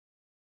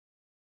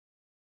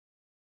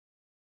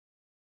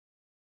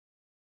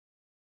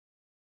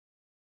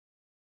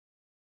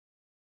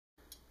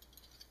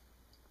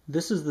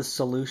This is the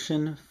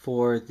solution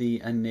for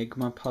the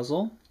Enigma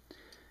puzzle.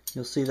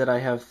 You'll see that I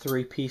have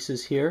 3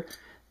 pieces here.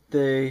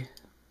 The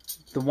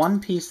one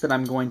piece that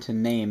I'm going to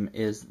name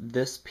is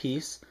this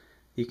piece.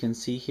 You can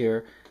see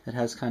here it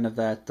has kind of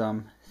that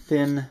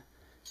thin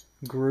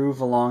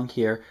groove along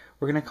here.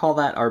 We're going to call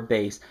that our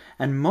base.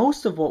 And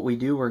most of what we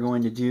do, we're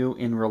going to do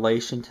in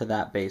relation to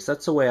that base.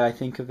 That's the way I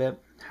think of it,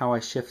 how I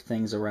shift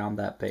things around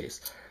that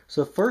base.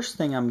 So the first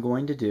thing I'm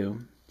going to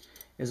do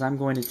is I'm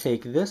going to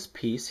take this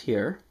piece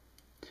here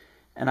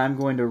and I'm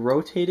going to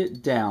rotate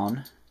it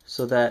down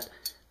so that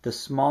the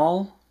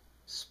small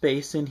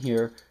space in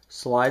here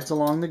slides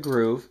along the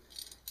groove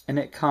and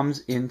it comes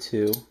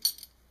into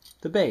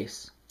the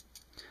base.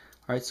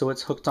 Alright, so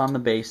it's hooked on the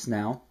base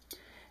now.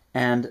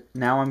 And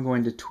now I'm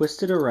going to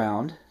twist it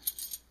around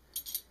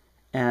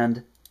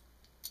and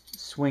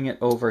swing it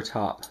over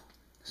top.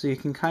 So you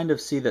can kind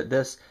of see that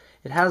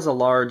it has a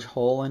large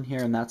hole in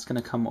here and that's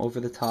going to come over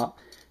the top.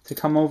 To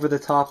come over the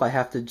top I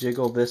have to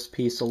jiggle this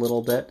piece a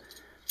little bit.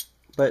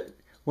 But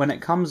when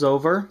it comes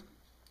over,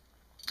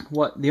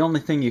 the only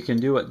thing you can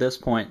do at this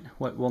point,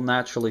 what will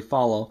naturally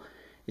follow,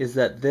 is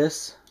that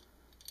this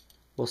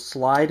will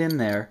slide in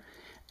there,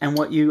 and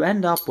what you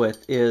end up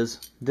with is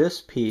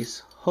this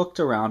piece hooked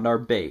around our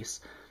base.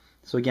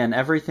 So again,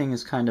 everything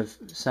is kind of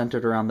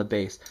centered around the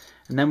base.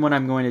 And then what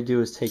I'm going to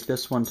do is take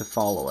this one to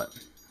follow it.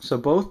 So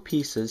both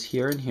pieces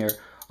here and here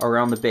are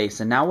around the base,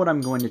 and now what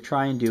I'm going to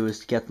try and do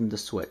is to get them to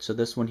switch. So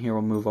this one here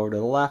will move over to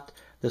the left,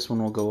 this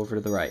one will go over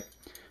to the right.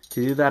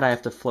 To do that I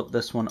have to flip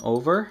this one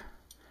over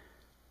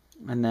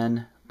and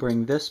then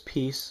bring this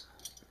piece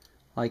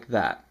like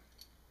that.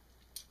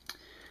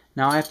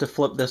 Now I have to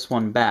flip this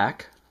one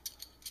back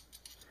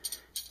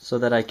so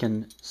that I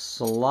can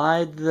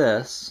slide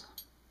this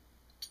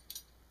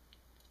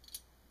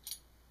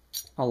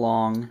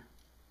along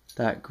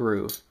that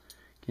groove.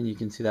 And you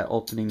can see that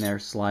opening there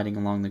sliding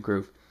along the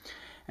groove.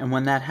 And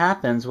when that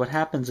happens, what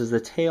happens is the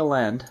tail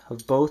end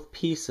of both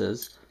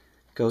pieces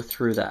go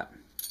through that.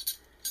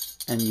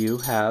 And you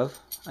have,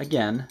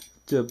 again,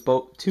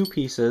 the 2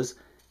 pieces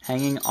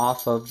hanging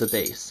off of the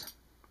base.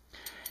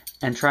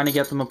 And trying to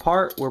get them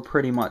apart, we're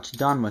pretty much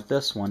done with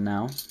this one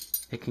now.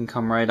 It can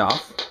come right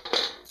off.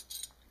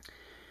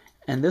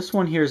 And this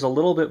one here is a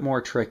little bit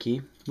more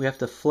tricky. We have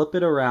to flip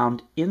it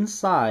around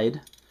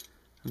inside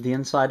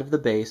of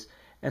the base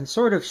and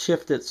sort of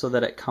shift it so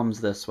that it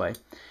comes this way.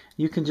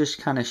 You can just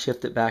kind of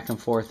shift it back and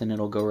forth and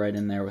it'll go right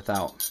in there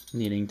without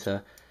needing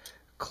to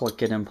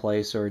click it in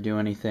place or do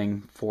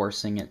anything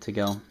forcing it to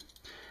go.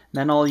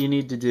 Then all you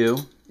need to do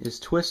is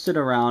twist it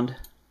around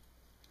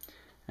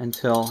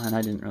until, and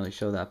I didn't really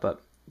show that,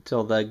 but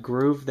until the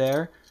groove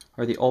there,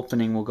 or the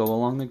opening will go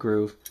along the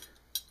groove,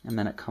 and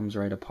then it comes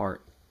right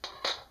apart.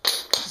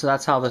 So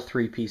that's how the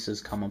 3 pieces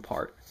come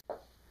apart.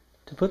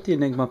 To put the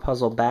Enigma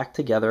puzzle back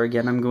together,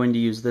 again I'm going to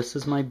use this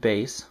as my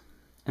base,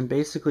 and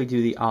basically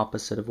do the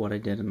opposite of what I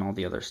did in all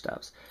the other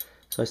steps.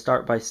 So I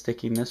start by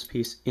sticking this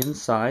piece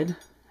inside,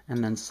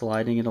 and then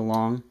sliding it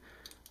along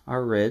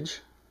our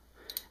ridge.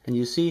 And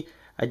you see,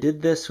 I did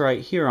this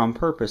right here on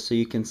purpose so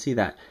you can see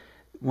that.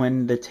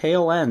 When the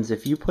tail ends,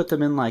 if you put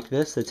them in like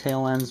this, the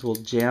tail ends will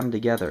jam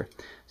together.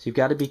 So you've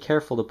got to be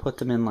careful to put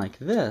them in like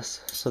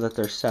this so that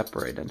they're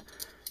separated. And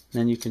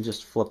then you can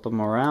just flip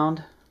them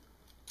around.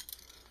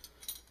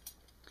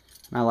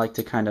 And I like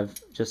to kind of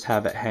just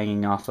have it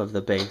hanging off of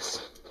the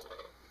base.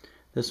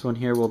 This one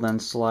here will then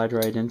slide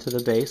right into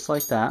the base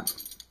like that.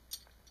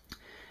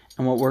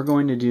 And what we're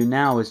going to do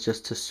now is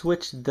just to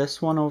switch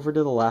this one over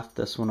to the left,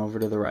 this one over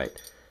to the right.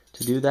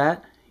 To do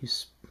that,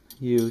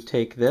 you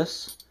take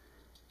this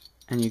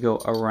and you go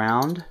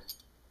around,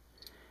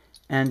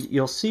 and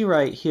you'll see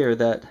right here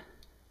that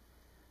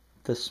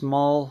the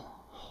small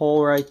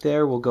hole right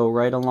there will go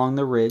right along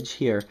the ridge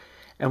here.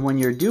 And when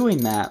you're doing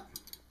that,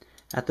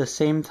 at the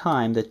same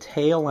time, the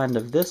tail end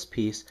of this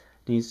piece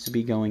needs to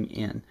be going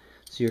in.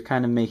 So you're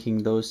kind of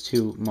making those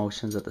 2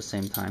 motions at the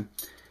same time.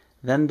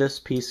 Then this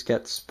piece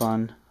gets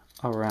spun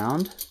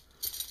around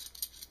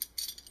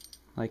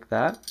like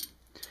that,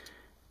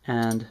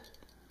 and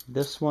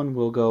this one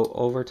will go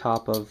over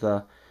top of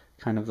the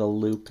kind of the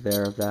loop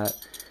there of that.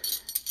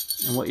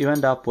 And what you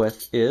end up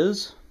with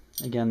is,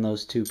 again,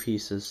 those 2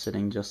 pieces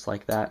sitting just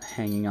like that,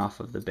 hanging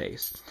off of the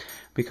base.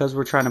 Because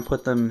we're trying to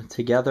put them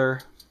together,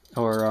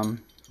 or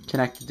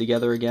connected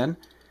together again,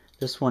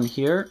 this one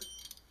here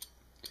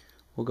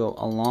will go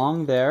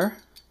along there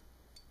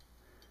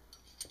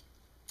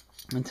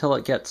until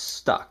it gets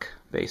stuck,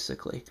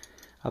 basically,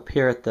 up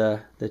here at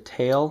the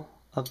tail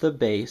of the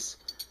base,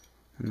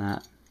 and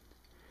that.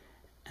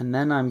 And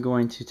then I'm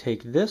going to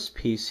take this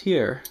piece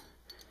here,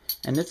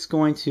 and it's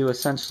going to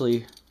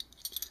essentially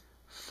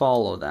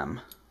follow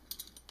them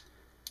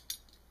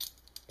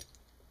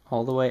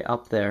all the way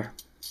up there.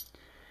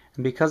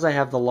 And because I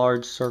have the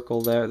large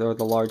circle there, or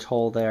the large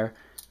hole there,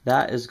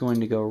 that is going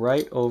to go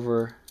right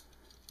over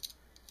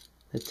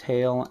the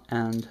tail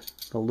and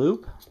the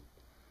loop.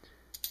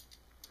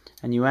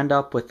 And you end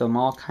up with them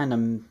all kind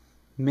of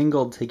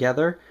mingled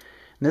together.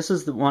 And this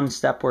is the one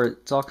step where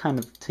it's all kind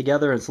of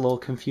together. It's a little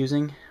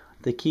confusing.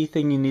 The key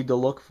thing you need to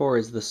look for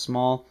is the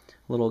small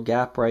little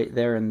gap right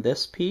there in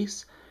this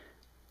piece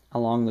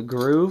along the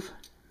groove,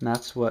 and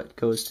that's what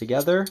goes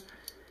together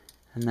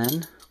and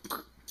then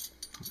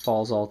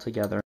falls all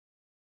together.